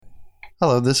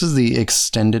Hello, this is the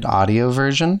extended audio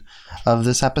version of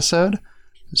this episode.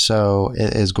 So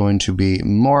it is going to be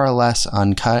more or less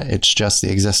uncut. It's just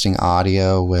the existing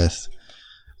audio with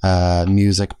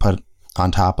music put on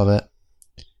top of it.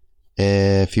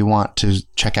 If you want to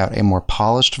check out a more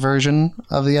polished version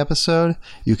of the episode,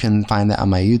 you can find that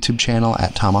on my YouTube channel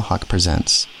at Tomahawk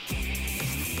Presents.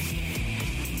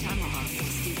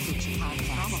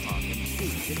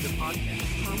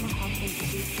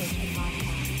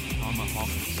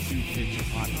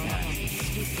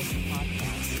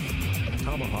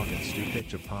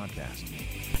 Podcast.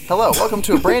 Hello, welcome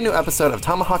to a brand new episode of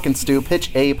Tomahawk and Stu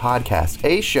Pitch a Podcast,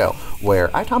 a show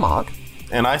where I, Tomahawk,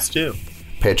 and I, Stu,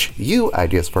 pitch you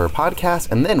ideas for a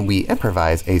podcast, and then we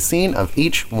improvise a scene of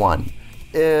each one.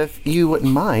 If you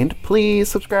wouldn't mind, please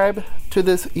subscribe to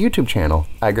this YouTube channel.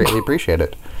 I greatly appreciate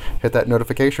it. Hit that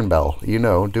notification bell.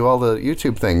 Do all the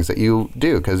YouTube things that you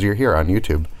do because you're here on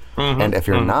YouTube. And if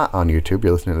you're not on YouTube,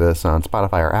 you're listening to this on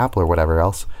Spotify or Apple or whatever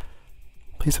else,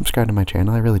 please subscribe to my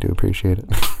channel. I really do appreciate it.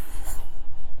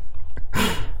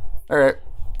 All right.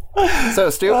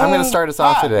 So, Stu, I'm going to start us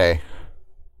off today.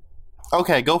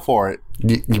 Okay, go for it.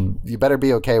 You better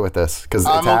be okay with this because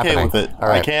it's happening. I'm okay with it. All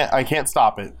right. I can't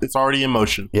stop it. It's already in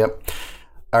motion. Yep.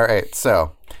 All right.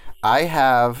 So, I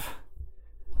have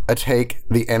a take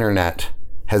the internet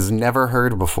has never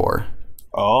heard before.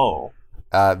 Oh.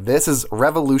 This is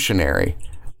revolutionary.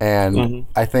 And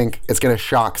I think it's going to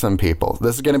shock some people.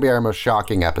 This is going to be our most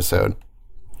shocking episode.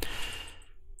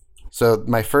 So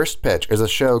my first pitch is a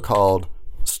show called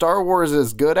Star Wars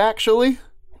is Good, Actually,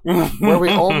 where we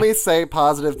only say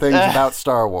positive things about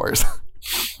Star Wars.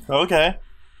 Okay.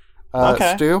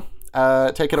 Stu,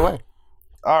 take it away.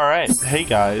 All right. Hey,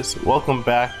 guys. Welcome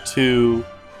back to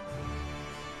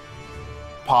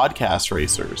Podcast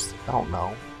Racers. I don't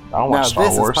watch Star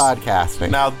Wars. Now, this is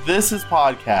podcasting. Now, this is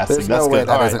podcasting. There's That's no way good.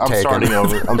 that All right, isn't I'm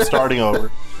taken. starting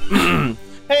over.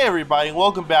 Hey, everybody.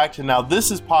 Welcome back to Now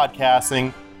This Is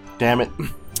Podcasting. Damn it.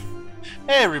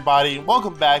 Hey, everybody.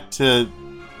 Welcome back to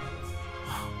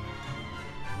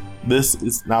This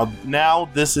Is Now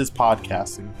This Is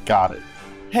Podcasting. Got it.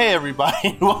 Hey,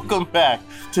 everybody. Welcome back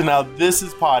to Now This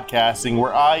Is Podcasting,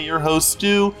 where I, your host,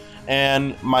 Stu,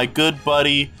 and my good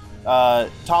buddy,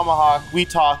 Tomahawk, we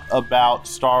talk about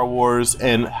Star Wars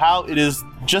and how it is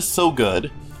just so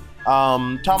good.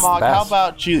 Tomahawk, how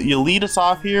about you lead us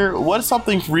off here? What is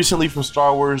something recently from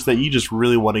Star Wars that you just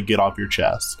really want to get off your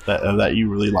chest that you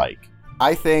really like?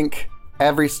 I think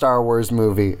every Star Wars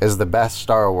movie is the best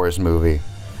Star Wars movie.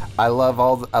 I love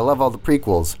all the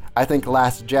prequels. I think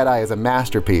Last Jedi is a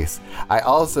masterpiece. I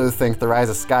also think The Rise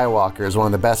of Skywalker is one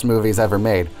of the best movies ever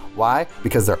made. Why?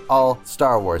 Because they're all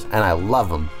Star Wars, and I love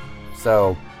them.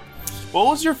 So, what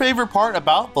was your favorite part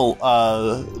about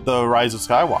the Rise of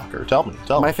Skywalker? Tell me.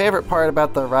 My favorite part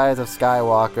about The Rise of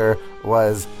Skywalker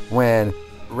was when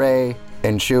Rey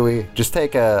and Chewie just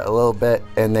take a little bit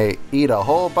and they eat a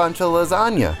whole bunch of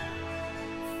lasagna.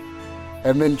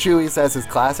 And then Chewie says his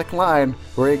classic line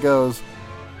where he goes,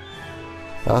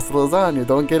 "That's the lasagna,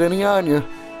 don't get any on you."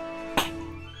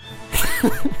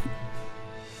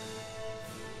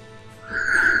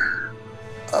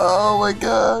 Oh my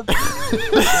god.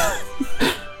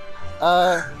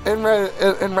 In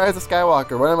Rise of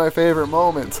Skywalker, one of my favorite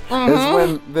moments is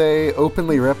when they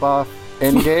openly rip off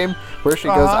Endgame, where she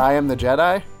goes, "I am the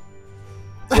Jedi."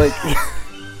 Like,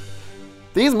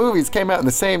 these movies came out in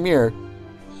the same year.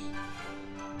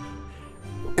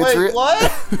 Wait,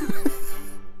 what?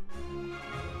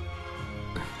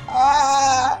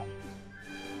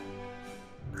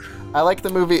 I like the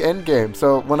movie Endgame,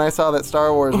 so when I saw that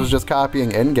Star Wars was just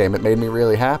copying Endgame, it made me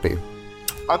really happy.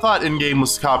 I thought Endgame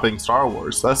was copying Star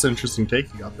Wars. That's an interesting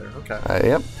take you got there. Okay.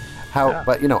 Yep.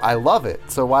 But I love it.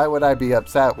 So why would I be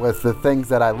upset with the things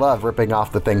that I love ripping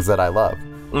off the things that I love?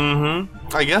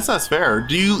 I guess that's fair.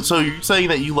 So you're saying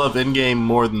that you love Endgame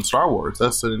more than Star Wars?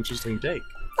 That's an interesting take.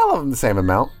 I love them the same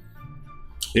amount.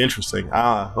 Interesting.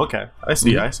 Okay. I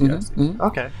see.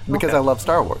 Okay. Because I love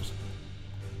Star Wars.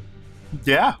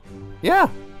 Yeah. Yeah.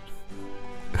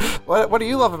 What do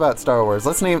you love about Star Wars?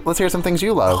 Let's hear some things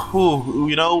you love. Ooh,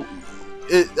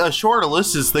 a shorter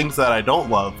list is things that I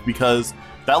don't love because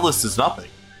that list is nothing.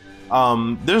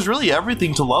 There's really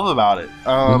everything to love about it.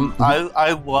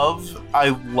 I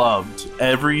loved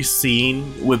every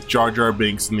scene with Jar Jar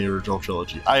Binks in the original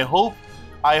trilogy. I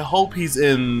hope he's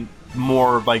in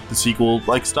more of like the sequel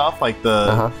like stuff, like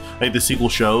the sequel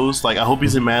shows. Like I hope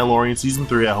he's in Mandalorian season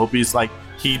 3. I hope he's like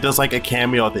he does like a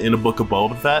cameo at the end of Book of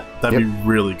Boba Fett. That'd be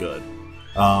really good.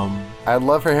 I'd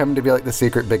love for him to be like the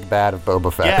secret big bad of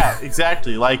Boba Fett. Yeah,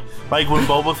 exactly. Like when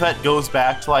Boba Fett goes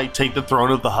back to like take the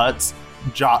throne of the Hutts,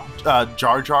 Jar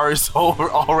Jar is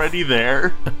already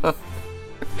there.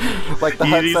 Like the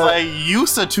He's like,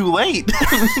 Yusa too late.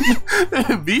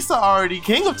 Visa already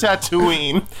king of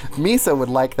Tatooine. Misa would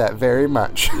like that very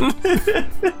much.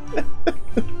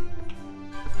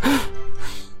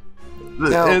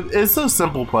 Now, It's those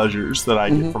simple pleasures that I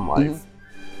get from life.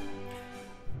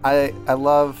 I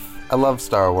love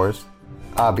Star Wars.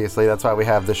 Obviously, that's why we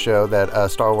have the show that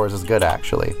Star Wars is good,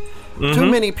 actually. Too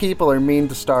many people are mean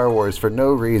to Star Wars for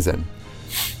no reason.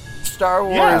 Star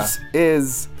Wars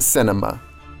is cinema.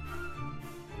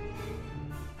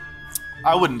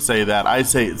 I wouldn't say that. I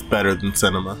say it's better than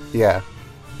cinema. Yeah.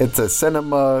 It's a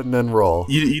cinema and roll.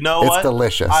 You know it's what? It's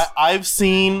delicious. I've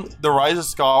seen The Rise of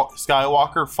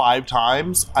Skywalker 5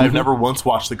 times. I've never once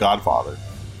watched The Godfather.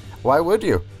 Why would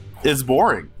you? It's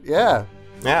boring. Yeah.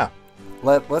 Yeah.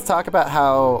 Let's talk about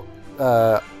how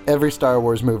every Star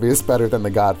Wars movie is better than The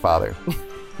Godfather.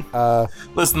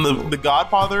 Listen, the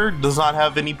Godfather does not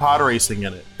have any pod racing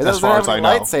in it. It as doesn't far have as I any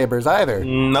know. lightsabers either.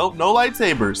 Nope, no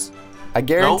lightsabers. I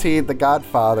guarantee The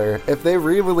Godfather, if they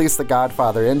re-released The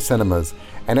Godfather in cinemas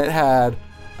and it had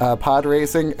pod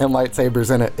racing and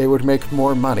lightsabers in it, it would make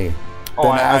more money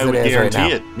than I as would it is right now.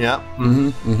 guarantee it. Yeah.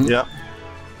 Mm-hmm. Yeah.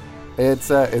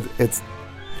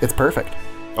 It's perfect.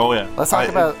 Oh yeah. Let's talk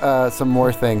about some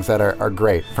more things that are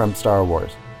great from Star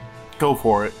Wars. Go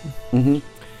for it.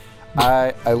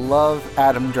 I love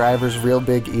Adam Driver's real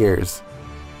big ears.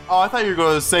 Oh, I thought you were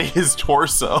going to say his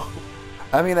torso.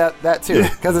 I mean that too,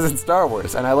 because it's in Star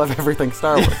Wars, and I love everything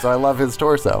Star Wars, so I love his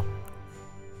torso.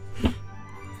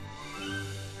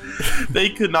 They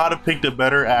could not have picked a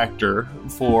better actor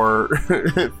for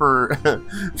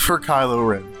Kylo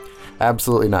Ren.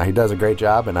 Absolutely not. He does a great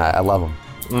job, and I love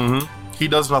him. He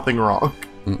does nothing wrong.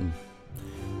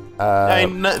 I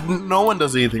mean, no one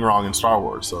does anything wrong in Star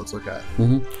Wars, so it's okay.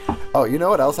 Oh, you know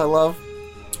what else I love?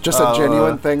 Just a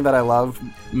genuine thing that I love.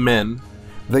 Men.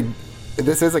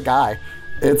 This is a guy.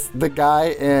 It's the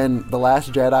guy in The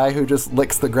Last Jedi who just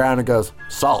licks the ground and goes,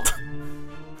 salt.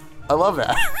 I love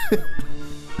that.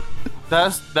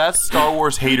 That's Star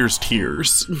Wars haters'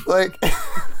 tears. Like,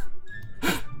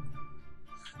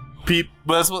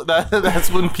 that's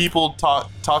when people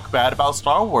talk bad about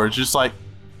Star Wars. Just like,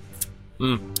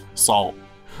 salt.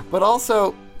 but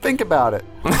also, think about it.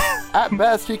 At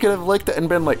best, he could have licked it and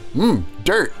been like,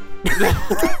 dirt.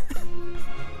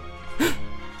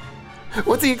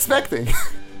 What's he expecting?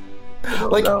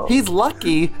 He's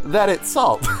lucky that it's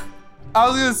salt. I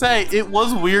was gonna say, it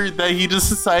was weird that he just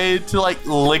decided to like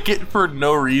lick it for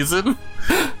no reason.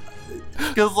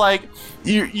 Because like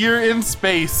you're in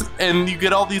space and you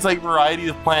get all these like variety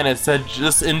of planets that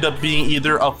just end up being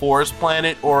either a forest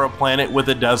planet or a planet with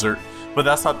a desert. But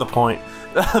that's not the point.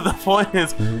 The point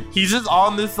is, he's just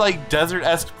on this like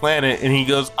desert-esque planet, and he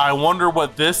goes, "I wonder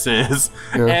what this is,"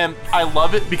 and I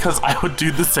love it because I would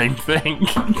do the same thing.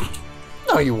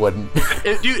 No, you wouldn't.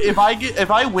 If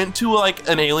I went to like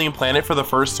an alien planet for the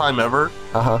first time ever,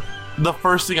 the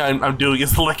first thing I'm doing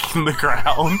is licking the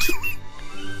ground.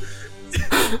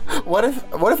 What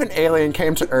if an alien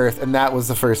came to Earth and that was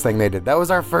the first thing they did? That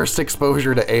was our first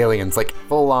exposure to aliens, like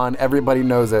full on. Everybody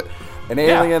knows it. An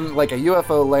alien, like a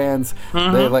UFO lands,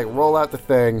 they like roll out the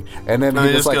thing, and then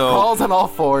he just like crawls on all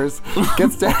fours,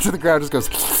 gets down to the ground, just goes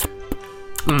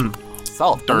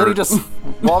salt, dirt. And then he just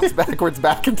walks backwards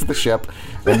back into the ship,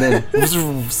 and then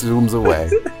zooms away.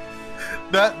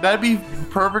 That'd be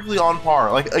perfectly on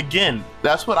par. Like again,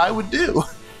 that's what I would do.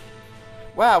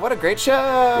 Wow, what a great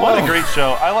show! What a great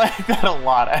show! I like that a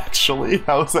lot. Actually,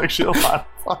 that was actually a lot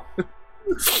of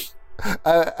fun.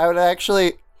 I would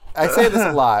actually, I say this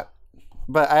a lot,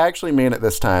 but I actually mean it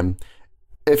this time.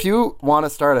 If you want to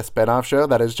start a spin-off show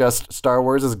that is just Star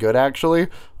Wars is good, actually,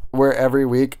 where every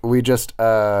week we just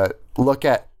look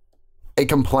at a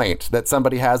complaint that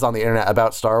somebody has on the internet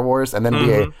about Star Wars, and then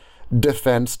we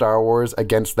defend Star Wars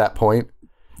against that point.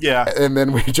 Yeah. And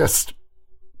then we just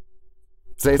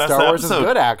say Star Wars is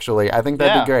good, actually. I think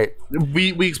that'd be great.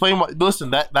 We explain what.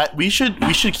 Listen, that we should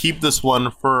keep this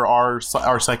one for our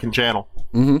second channel.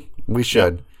 We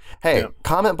should. Yeah. Hey,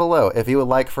 comment below if you would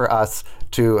like for us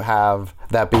to have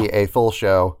that be a full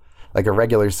show, like a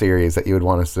regular series that you would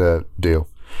want us to do.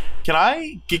 Can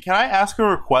I ask a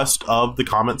request of the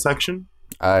comment section?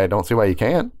 I don't see why you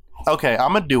can't. Okay,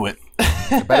 I'm gonna do it.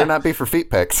 It better not be for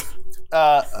feet pics.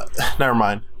 Never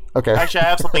mind. Okay. Actually, I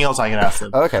have something else I can ask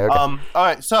them. Okay. All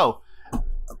right. So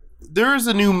there's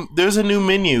a new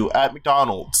menu at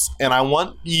McDonald's, and I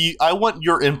want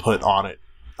your input on it.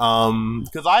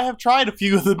 Because I have tried a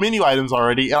few of the menu items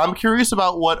already, and I'm curious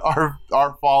about what our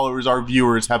followers, our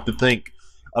viewers, have to think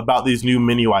about these new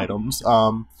menu items.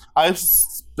 I've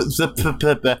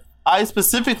I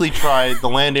specifically tried the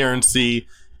Land, Air, and Sea.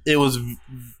 It was,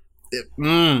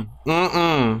 yeah,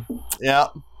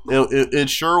 it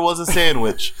sure was a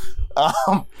sandwich.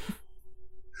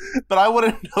 But I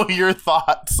want to know your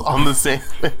thoughts on the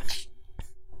sandwich.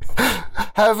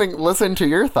 Having listened to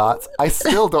your thoughts, I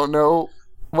still don't know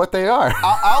what they are.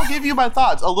 I'll give you my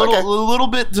thoughts a little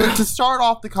bit to start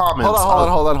off the comments.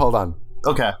 Hold on.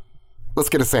 Okay. Let's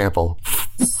get a sample.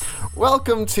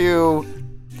 Welcome to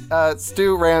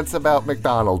Stu Rants About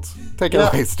McDonald's. Take it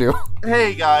away, Stu.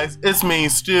 Hey guys, it's me,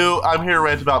 Stu. I'm here to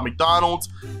rant about McDonald's.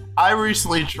 I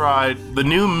recently tried the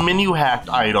new menu hacked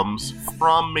items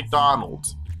from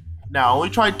McDonald's. Now, I only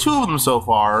tried 2 of them so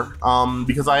far,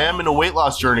 because I am in a weight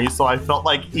loss journey, so I felt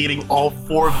like eating all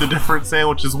 4 of the different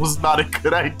sandwiches was not a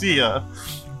good idea.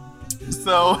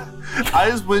 So, I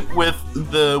just went with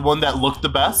the one that looked the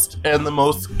best and the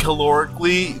most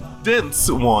calorically dense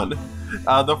one.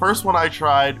 The first one I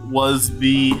tried was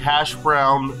the hash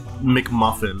brown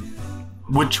McMuffin,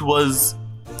 which was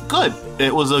good.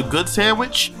 It was a good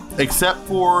sandwich, except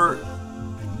for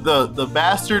the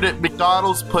bastard at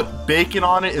McDonald's put bacon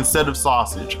on it instead of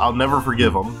sausage. I'll never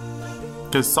forgive him,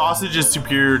 because sausage is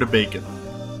superior to bacon.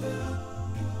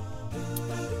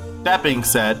 That being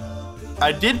said,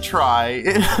 I did try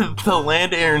the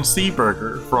Land, Air, and Sea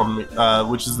burger from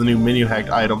which is the new menu hacked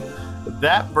item.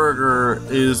 That burger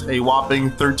is a whopping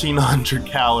 1,300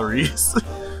 calories.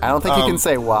 I don't think you can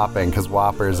say whopping, because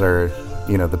Whoppers are,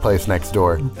 the place next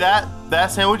door.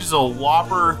 That sandwich is a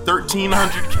whopper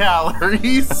 1,300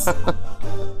 calories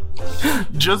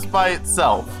just by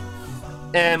itself.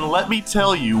 And let me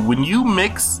tell you, when you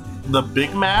mix the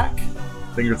Big Mac,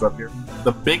 fingers up here,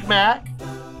 the Big Mac,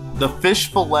 the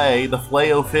fish fillet, the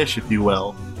Filet-O-Fish, if you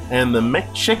will, and the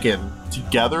McChicken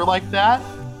together like that,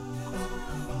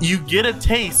 you get a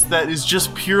taste that is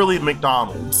just purely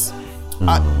McDonald's.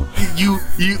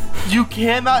 You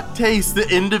cannot taste the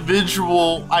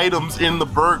individual items in the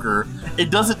burger. It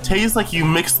doesn't taste like you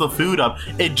mix the food up.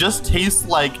 It just tastes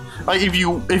like if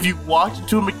you walked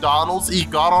into a McDonald's, you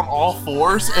got on all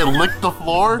 4s and licked the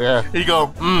floor, and you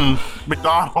go,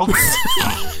 McDonald's.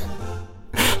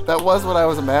 That was what I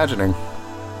was imagining.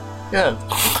 Yeah.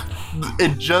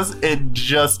 It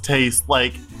just tastes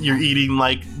like you're eating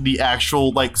like the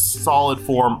actual like solid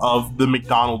form of the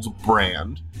McDonald's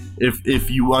brand. If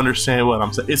you understand what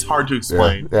I'm saying, it's hard to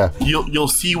explain. Yeah. You'll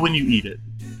see when you eat it.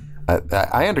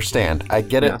 I understand. I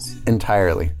get it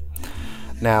entirely.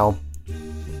 Now,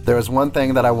 there was one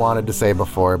thing that I wanted to say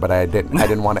before, but I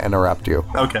didn't want to interrupt you.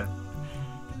 Okay.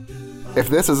 If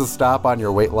this is a stop on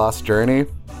your weight loss journey,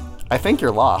 I think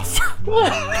you're lost.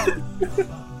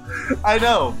 I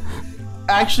know.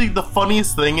 Actually, the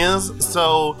funniest thing is,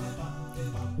 so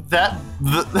that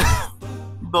the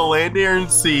Land, Air,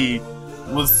 and Sea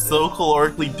was so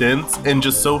calorically dense and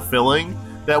just so filling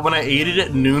that when I ate it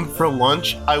at noon for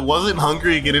lunch, I wasn't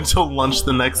hungry again until lunch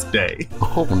the next day.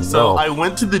 Oh no. So I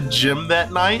went to the gym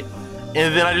that night,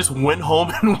 and then I just went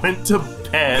home and went to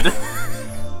bed.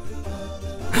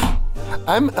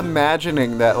 I'm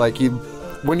imagining that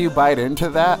when you bite into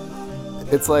that,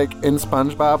 it's like in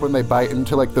SpongeBob when they bite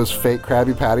into like those fake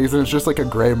Krabby Patties and it's just like a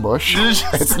gray mush.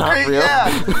 It's not real. Yeah,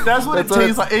 that's what it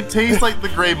tastes like. It tastes like the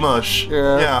gray mush.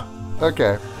 Yeah.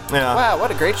 Okay. Yeah. Wow,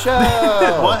 what a great show.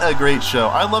 What a great show.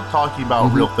 I love talking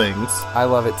about real things. I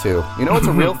love it too. You know what's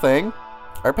a real thing?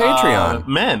 Our Patreon.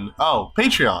 Men. Oh,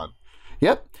 Patreon.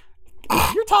 Yep.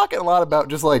 You're talking a lot about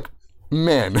just like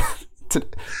men.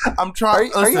 I'm trying.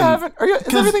 Is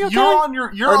everything okay?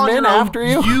 Are men after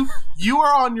you? You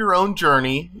are on your own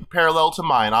journey, parallel to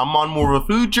mine. I'm on more of a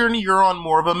food journey. You're on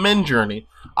more of a men journey.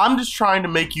 I'm just trying to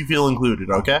make you feel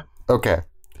included. Okay. Okay.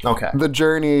 The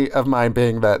journey of mine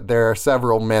being that there are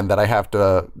several men that I have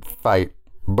to fight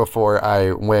before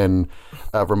I win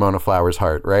Ramona Flowers'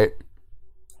 heart. Right.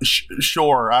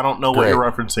 Sure. I don't know what you're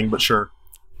referencing, but sure.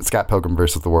 Scott Pilgrim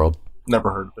versus the World.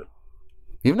 Never heard of it.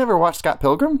 You've never watched Scott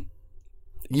Pilgrim?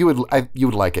 You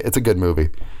would like it. It's a good movie.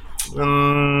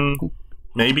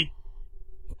 Maybe.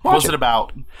 What's it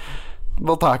about?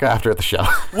 We'll talk after the show.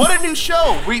 What a new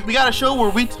show! We got a show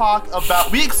where we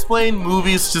explain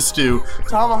movies to Stu.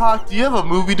 Tomahawk, do you have a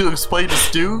movie to explain to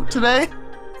Stu today?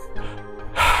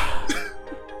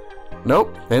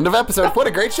 Nope. End of episode. What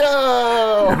a great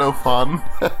show! You're no fun.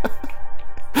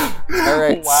 All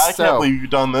right. Wow, I can't believe you've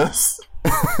done this.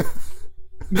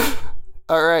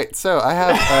 All right. So I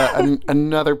have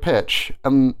another pitch.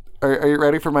 Are you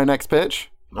ready for my next pitch?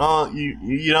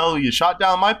 You shot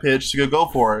down my pitch, so go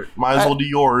for it. Might as well do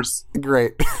yours.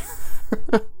 Great.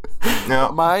 Yeah.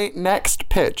 My next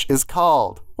pitch is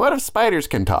called "What If Spiders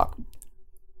Can Talk?"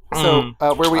 So,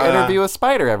 where we interview a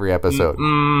spider every episode.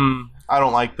 I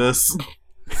don't like this.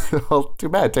 Well, too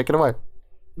bad. Take it away.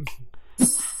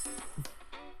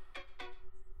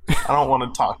 I don't want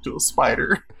to talk to a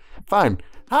spider. Fine.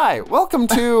 Hi, welcome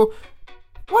to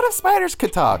What If Spiders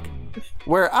Could Talk,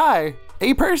 where I,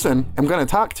 a person, am going to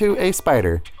talk to a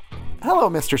spider. Hello,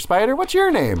 Mr. Spider. What's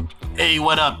your name? Hey,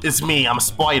 what up? It's me. I'm a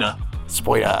spider.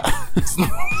 Spider.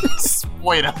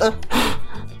 Spider.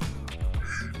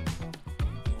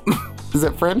 Is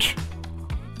it French?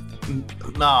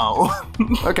 No.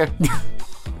 Okay.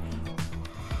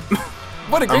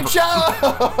 What a great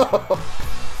show!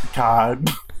 God.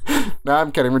 No,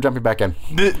 I'm kidding. We're jumping back in.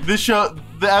 The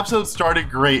episode started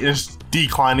great and it's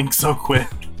declining so quick.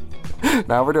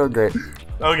 Now we're doing great.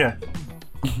 Okay.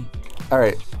 All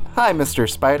right. Hi, Mr.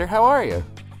 Spider. How are you?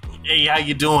 Hey, how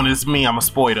you doing? It's me. I'm a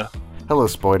spider. Hello,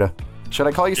 Spoida. Should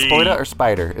I call you Spoida or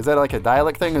Spider? Is that like a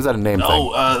dialect thing or is that a name thing?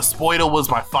 Oh, Spoida was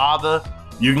my father.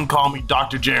 You can call me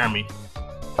Dr. Jeremy.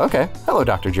 Okay. Hello,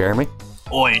 Dr. Jeremy.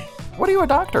 Oi, What are you a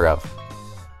doctor of?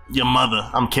 your mother.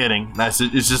 I'm kidding. It's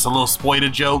just a little Spoida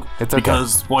joke. It's okay.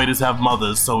 Because Spoidas have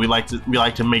mothers, so we like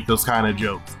to make those kind of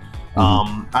jokes.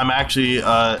 I'm actually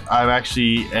a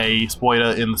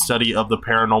Spoida in the study of the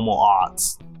paranormal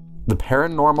arts. The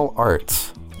paranormal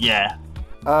arts. Yeah.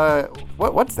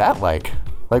 What's that like?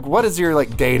 Like, what is your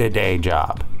like day-to-day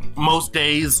job? Most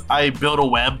days I build a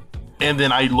web and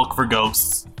then I look for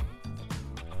ghosts.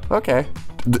 Okay.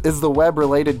 Is the web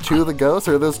related to the ghosts,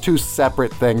 or are those two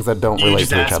separate things that don't You relate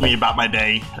just to each asked other? me about my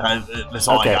day. That's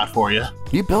all Okay. I got for you.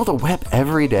 You build a web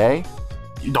every day?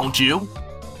 Don't you?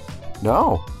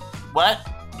 No. What?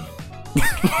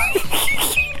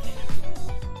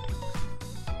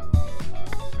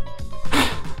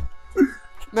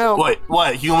 No.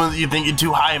 What? Humans, you think you're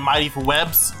too high and mighty for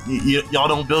webs? Y'all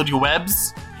don't build your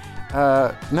webs?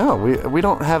 No, we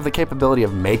don't have the capability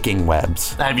of making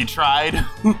webs. Have you tried?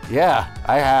 Yeah,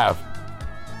 I have.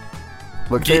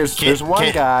 Look, there's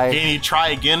one guy. Can you try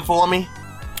again for me?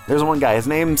 There's one guy. His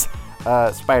name's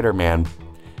Spider-Man,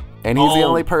 and he's the Oh.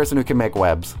 only person who can make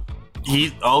webs.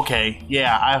 Okay.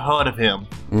 Yeah, I've heard of him.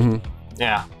 Mm-hmm.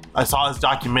 Yeah, I saw his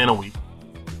documentary.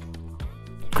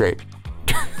 Great.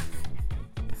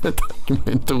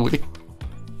 Documentary.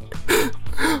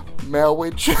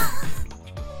 Marriage.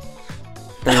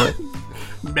 Anyway,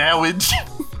 Marriage.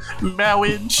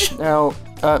 Marriage. now,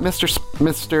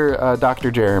 Mr.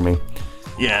 Dr. Jeremy,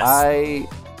 Yes. I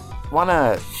want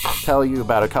to tell you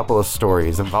about a couple of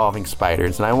stories involving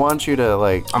spiders, and I want you to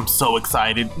like I'm so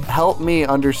excited. help me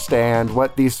understand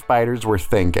what these spiders were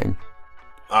thinking.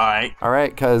 Alright. All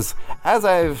right, because as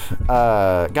I've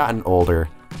gotten older,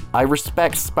 I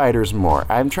respect spiders more.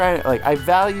 I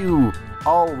value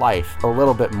all life a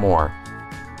little bit more.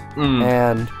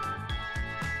 And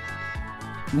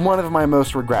one of my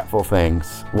most regretful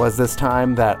things was this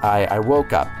time that I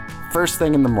woke up first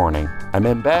thing in the morning. I'm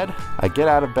in bed, I get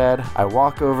out of bed, I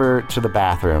walk over to the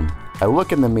bathroom. I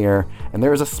look in the mirror, and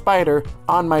there's a spider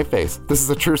on my face. This is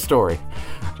a true story.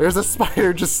 There's a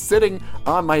spider just sitting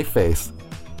on my face.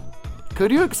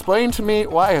 Could you explain to me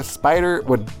why a spider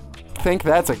would think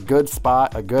that's a good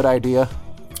spot, a good idea?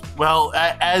 Well,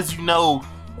 as you know,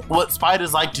 what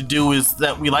spiders like to do is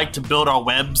that we like to build our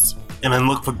webs and then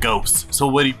look for ghosts. So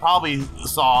what he probably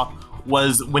saw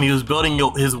was when he was building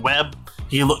his web,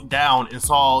 he looked down and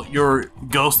saw your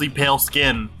ghostly pale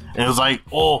skin, and it was like,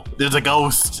 oh, there's a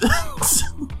ghost.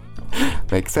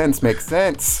 Makes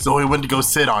sense. So he went to go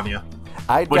sit on you,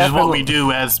 which is what we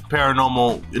do as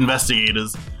paranormal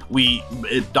investigators.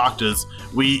 Doctors,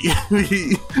 we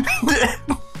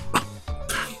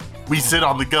sit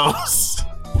on the ghost.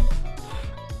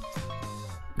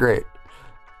 Great.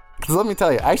 Because let me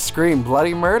tell you, I screamed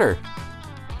bloody murder.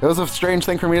 It was a strange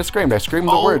thing for me to scream. I screamed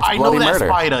the words I bloody know that murder.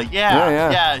 spider.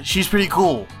 Yeah, she's pretty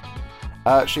cool.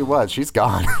 She was. She's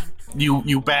gone.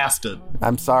 You bastard.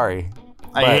 I'm sorry.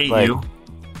 I But, hate like, you.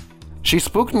 She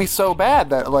spooked me so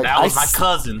bad that like That was my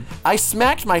cousin. I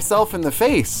smacked myself in the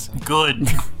face Good.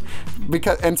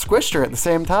 and squished her at the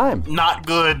same time. Not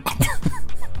good.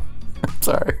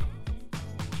 Sorry.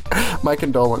 My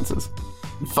condolences.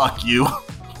 Fuck you.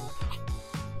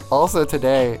 Also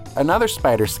today, another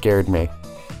spider scared me.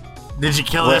 Did you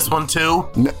kill this one too?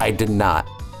 I did not.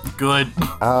 Good.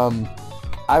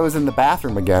 I was in the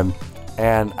bathroom again,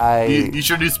 and You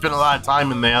sure do spend a lot of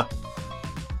time in there.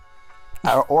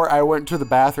 I went to the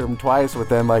bathroom twice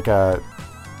within like a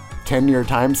 10-year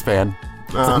time span,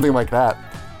 something like that.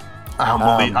 I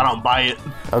don't buy it.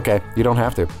 Okay, you don't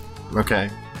have to.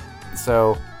 Okay.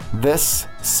 So this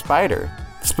spider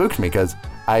spooked me because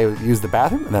I use the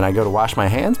bathroom and then I go to wash my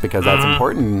hands because that's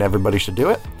important and everybody should do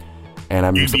it. And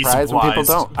I'm You'd be surprised when people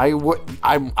surprised.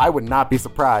 don't. I would not be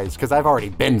surprised because I've already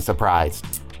been surprised.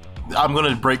 I'm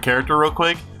gonna break character real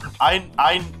quick.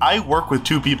 I work with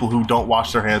two people who don't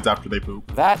wash their hands after they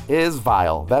poop. That is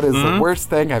vile. That is the worst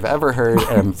thing I've ever heard, and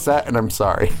I'm upset and I'm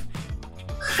sorry.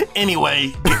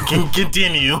 Anyway, can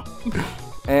continue.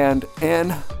 And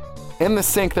in the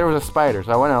sink there was a spider,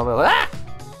 so I went out there like, ah!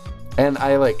 And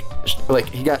I like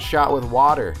he got shot with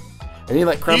water, and he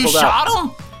like You crumpled up shot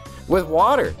him? with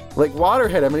water. Like water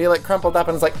hit him, and he like crumpled up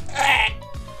and was like, ah!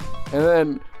 And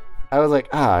then I was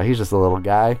like, he's just a little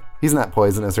guy. He's not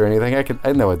poisonous or anything.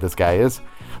 I know what this guy is.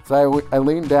 So I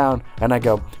leaned down and I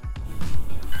go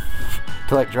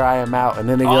to like dry him out, and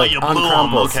then he like You blew him.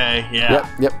 uncrumples. Okay, yeah.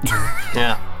 Yep.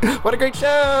 Yeah. What a great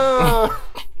show!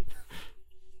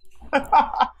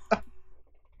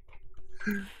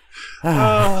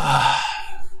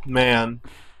 Man.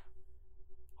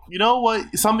 You know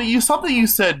what? Something you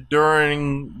said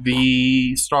during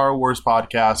the Star Wars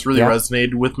podcast really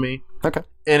resonated with me. Okay.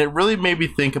 And it really made me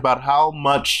think about how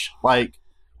much, like,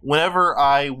 whenever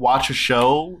I watch a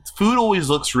show, food always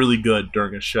looks really good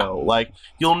during a show. Like,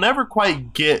 you'll never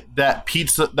quite get that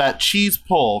cheese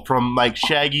pull from, like,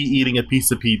 Shaggy eating a piece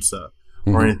of pizza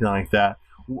or anything like that.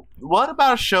 What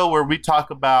about a show where we talk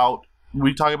about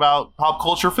pop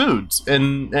culture foods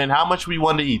and how much we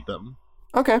want to eat them?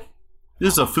 Okay.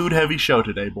 This is a food-heavy show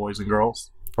today, boys and girls.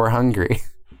 We're hungry.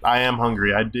 I am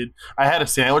hungry. I had a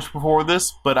sandwich before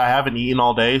this, but I haven't eaten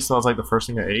all day, so that's like the first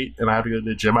thing I ate, and I have to go to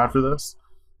the gym after this.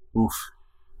 Oof.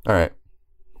 All right.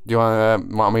 Do you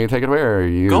want me to take it away, or are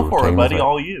you? Go for it, taking buddy. this away?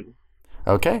 All you.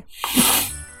 Okay.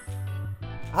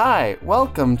 Hi,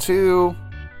 welcome to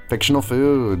Fictional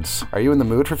Foods. Are you in the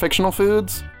mood for fictional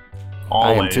foods?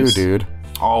 Always. I am too, dude.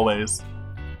 Always.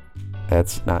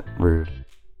 That's not rude.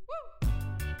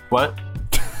 What?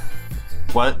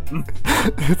 What?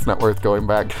 It's not worth going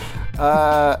back.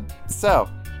 So,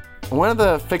 one of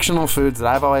the fictional foods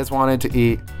that I've always wanted to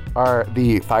eat are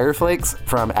the fire flakes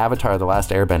from Avatar: The Last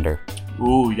Airbender.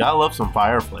 Ooh, you gotta love some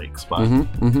fire flakes, but It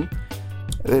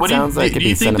sounds like it'd do be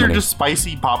you think they're cinnamony. just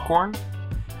spicy popcorn?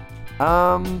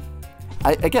 I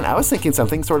was thinking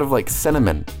something sort of like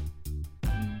cinnamon.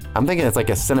 I'm thinking it's like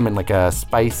a cinnamon, like a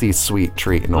spicy sweet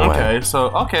treat in a way. Okay, so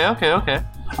okay.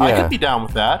 I Yeah. could be down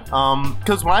with that.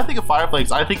 Because when I think of fire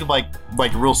flakes, I think of like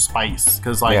real spice.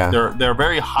 Because they're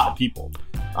very hot people.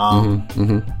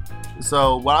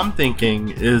 So what I'm thinking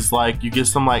is like you get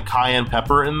some like cayenne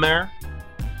pepper in there.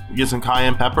 You get some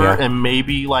cayenne pepper, and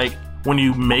maybe like when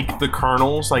you make the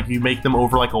kernels, like you make them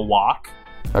over like a wok.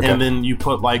 Okay. And then you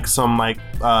put like some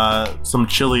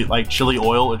chili, like chili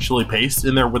oil and chili paste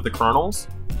in there with the kernels,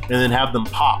 and then have them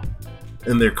pop,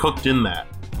 and they're cooked in that.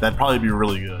 That'd probably be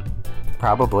really good.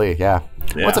 Probably, yeah.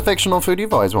 What's a fictional food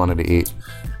you've always wanted to eat?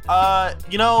 I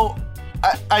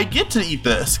get to eat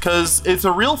this because it's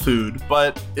a real food,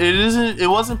 but it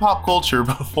wasn't pop culture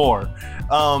before.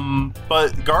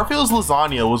 But Garfield's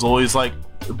lasagna was always like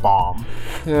bomb.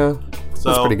 Yeah, So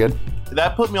that's pretty good.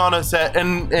 That put me on a set,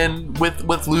 and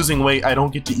with losing weight, I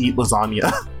don't get to eat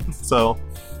lasagna. So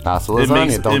Also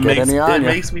lasagna, don't get any on it ya.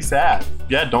 makes me sad.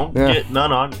 Yeah, don't get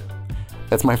none on you.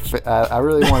 That's my. I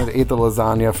really wanted to eat the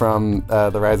lasagna from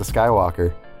The Rise of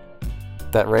Skywalker.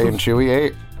 That Rey and Chewie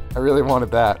ate. I really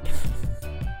wanted that.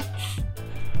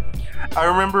 I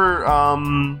remember.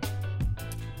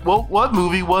 What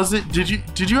movie was it? Did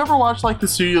you ever watch like the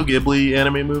Studio Ghibli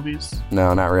anime movies?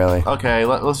 No, not really. Okay,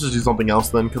 let's just do something else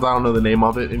then, because I don't know the name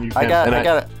of it, and you. I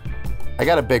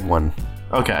got a big one.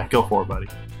 Okay, go for it, buddy.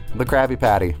 The Krabby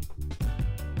Patty.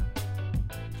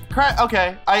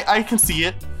 Okay, I can see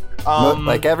it.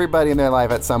 Like everybody in their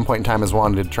life at some point in time has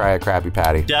wanted to try a Krabby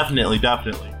Patty. Definitely.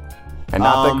 And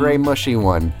not the gray mushy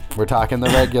one. We're talking the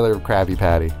regular Krabby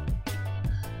Patty.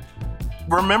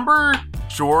 Remember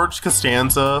George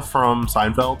Costanza from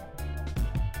Seinfeld?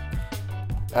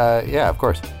 Yeah, of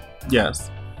course. Yes.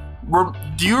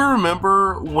 Do you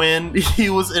remember when he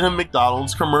was in a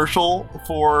McDonald's commercial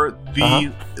for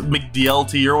the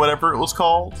McDLT or whatever it was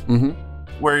called? Mm-hmm.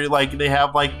 Where like they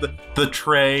have like the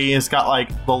tray, it's got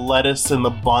like the lettuce and the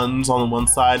buns on one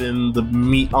side and the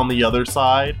meat on the other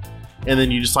side, and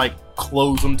then you just like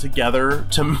close them together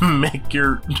to make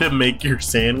your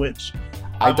sandwich.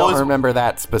 I don't remember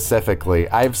that specifically.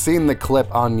 I've seen the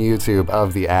clip on YouTube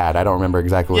of the ad. I don't remember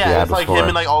exactly what the ad it's was like for. him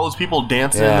and like all those people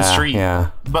dancing in the street. Yeah.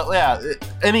 But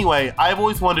anyway, I've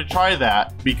always wanted to try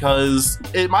that because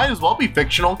it might as well be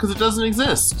fictional because it doesn't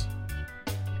exist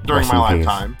during Rest my in peace.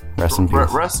 lifetime. Rest in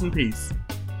peace. Rest in peace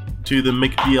to the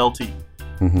McDLT.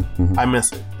 Mm-hmm. I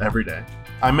miss it every day.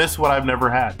 I miss what I've never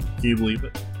had. Can you believe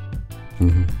it?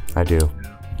 I do.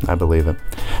 I believe it.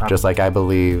 Just like I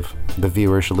believe the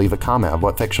viewer should leave a comment of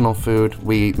what fictional food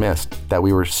we missed, that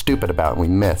we were stupid about and we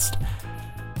missed.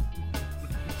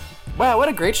 Wow, what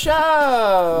a great show!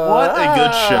 What a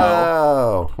good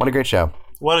show. What a great show.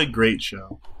 What a great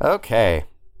show. Okay.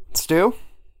 Stu,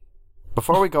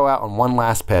 before we go out on one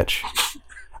last pitch,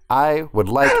 I would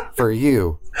like for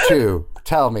you to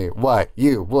tell me what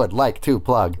you would like to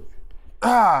plug.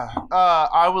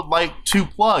 I would like to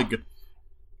plug.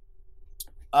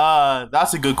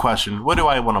 That's a good question. What do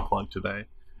I want to plug today?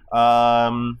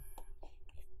 I'll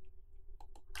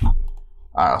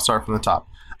start from the top.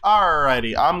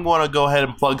 Alrighty, I'm going to go ahead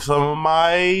and plug some of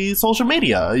my social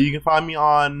media. You can find me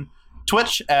on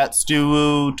Twitch at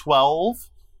Stu12.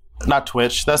 Not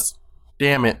Twitch,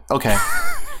 damn it. Okay.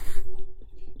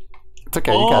 It's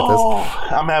okay, you got this.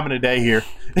 I'm having a day here.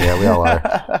 Yeah, we all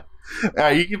are.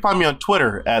 Alright, you can find me on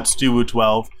Twitter at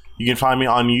Stu12. You can find me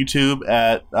on YouTube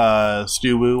at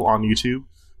Stuwoo on YouTube.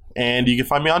 And you can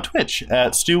find me on Twitch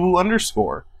at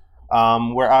Stuwoo_,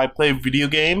 where I play video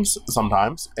games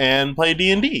sometimes and play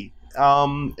D&D.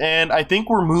 And I think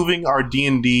we're moving our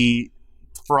D&D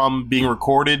from being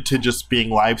recorded to just being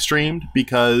live streamed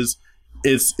because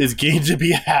it's getting to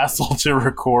be a hassle to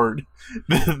record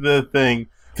the thing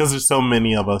because there's so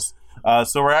many of us.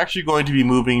 So we're actually going to be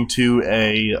moving to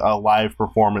a live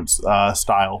performance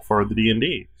style for the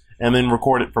D&D and then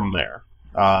record it from there.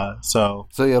 So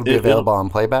it'll be available on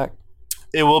playback?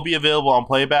 It will be available on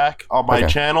playback on my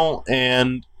channel,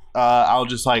 and I'll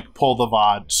just like pull the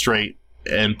VOD straight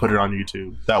and put it on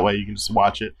YouTube. That way you can just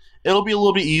watch it. It'll be a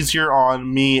little bit easier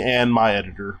on me and my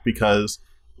editor because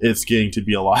it's getting to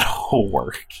be a lot of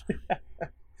work.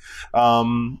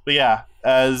 But yeah,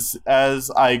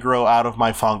 as I grow out of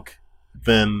my funk,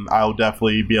 then I'll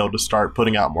definitely be able to start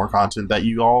putting out more content that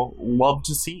you all love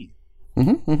to see.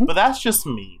 But that's just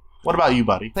me. What about you,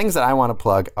 buddy? Things that I want to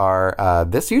plug are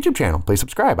this YouTube channel. Please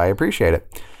subscribe. I appreciate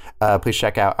it. Please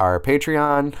check out our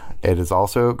Patreon. It is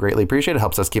also greatly appreciated. It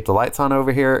helps us keep the lights on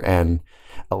over here and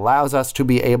allows us to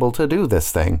be able to do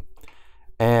this thing.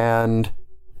 And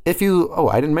if you... Oh,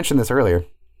 I didn't mention this earlier.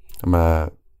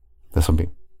 This will be...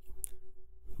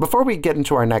 Before we get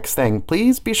into our next thing,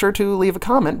 please be sure to leave a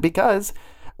comment because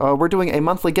we're doing a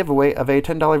monthly giveaway of a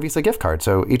 $10 Visa gift card.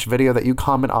 So each video that you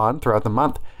comment on throughout the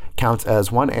month counts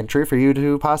as one entry for you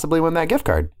to possibly win that gift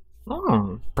card.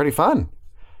 Pretty fun.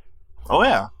 Oh,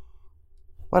 yeah.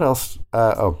 What else?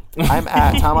 I'm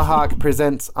at Tomahawk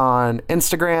Presents on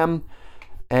Instagram,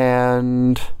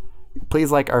 and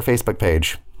please like our Facebook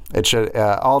page. It should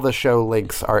all the show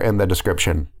links are in the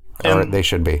description, or they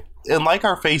should be. And like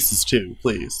our faces too,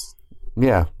 please.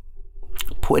 Yeah.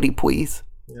 Pretty please.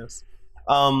 Yes.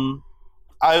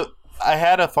 I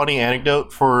had a funny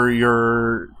anecdote for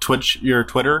your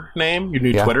Twitter name, your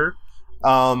new Twitter,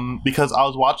 because I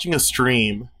was watching a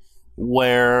stream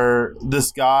where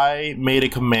this guy made a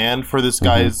command for this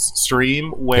guy's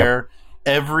stream where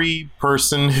every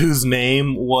person whose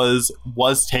name was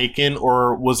taken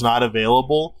or was not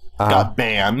available got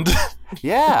banned.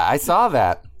 Yeah, I saw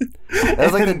that. It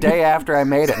was like the day after I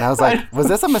made it, and I was like, was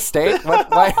this a mistake?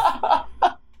 What?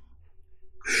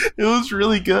 It was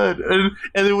really good. And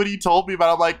then when he told me about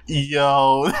it, I'm like,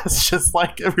 yo, that's just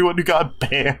like everyone who got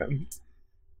banned.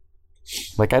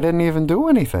 Like I didn't even do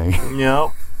anything. Yep.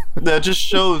 That just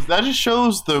shows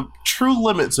the true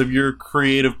limits of your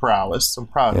creative prowess. I'm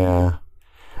proud of you. Yeah.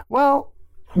 Well,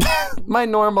 my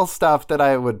normal stuff that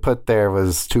I would put there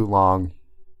was too long.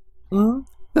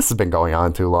 This has been going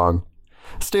on too long.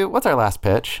 Stu, what's our last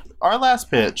pitch? Our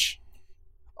last pitch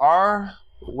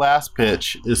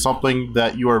is something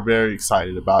that you are very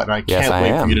excited about, and I can't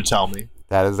wait for you to tell me.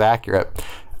 That is accurate.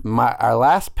 Our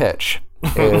last pitch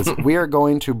is we are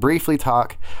going to briefly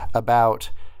talk about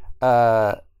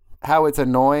how it's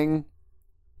annoying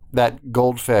that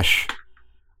goldfish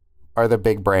are the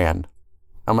big brand.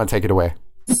 I'm going to take it away.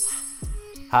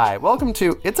 Hi, welcome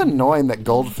to... It's annoying that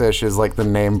goldfish is like the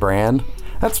name brand.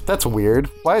 That's weird.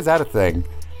 Why is that a thing?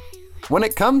 When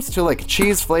it comes to like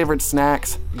cheese-flavored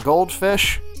snacks,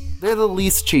 goldfish, they're the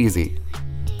least cheesy.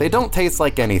 They don't taste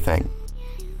like anything.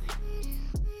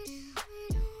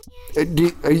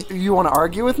 Do you want to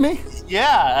argue with me?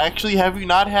 Yeah, actually, have you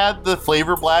not had the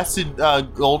flavor blasted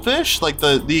goldfish, like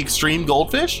the extreme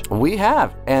goldfish? We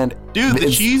have, and dude, the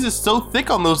cheese is so thick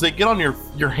on those they get on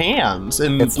your hands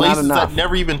in places that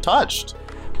never even touched.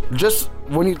 Just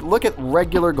when you look at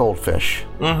regular goldfish,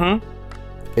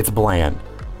 it's bland.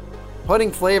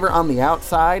 Putting flavor on the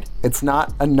outside, it's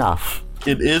not enough.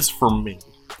 It is for me.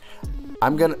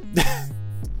 I'm gonna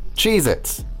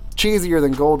Cheez-Its, cheesier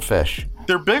than goldfish.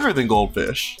 They're bigger than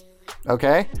goldfish.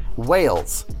 Okay?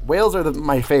 Whales are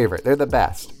my favorite. They're the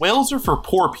best. Whales are for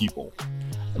poor people.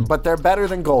 But they're better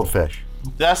than goldfish.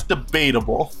 That's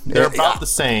debatable. They're Yeah. about the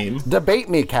same. Debate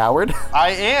me, coward. I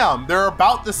am. They're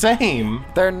about the same.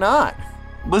 They're not.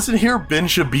 Listen here, Ben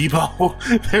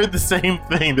Shabibo. They're the same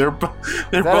thing. They're both.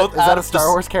 Is that a Star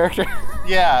Wars character?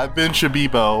 Yeah, Ben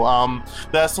Shabibo.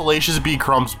 That's Salacious B.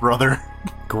 Crumb's brother.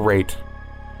 Great.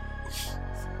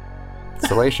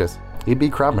 Salacious. He'd be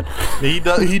crumbing. He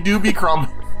do be Crumb.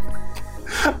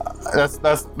 That's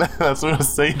what I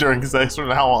say during sex from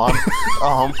now on.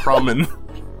 Crumbin'.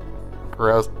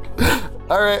 Gross.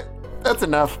 All right, that's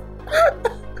enough.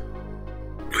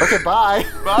 Okay, bye.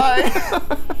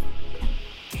 Bye.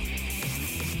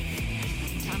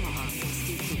 Tomahawk and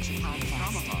Stew Kitchen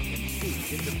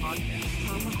Podcast.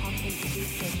 Tomahawk and Stew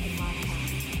Kitchen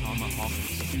Podcast. Tomahawk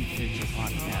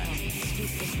and Stew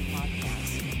Kitchen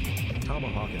Podcast.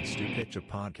 Tomahawk and Stew Kitchen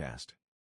Podcast.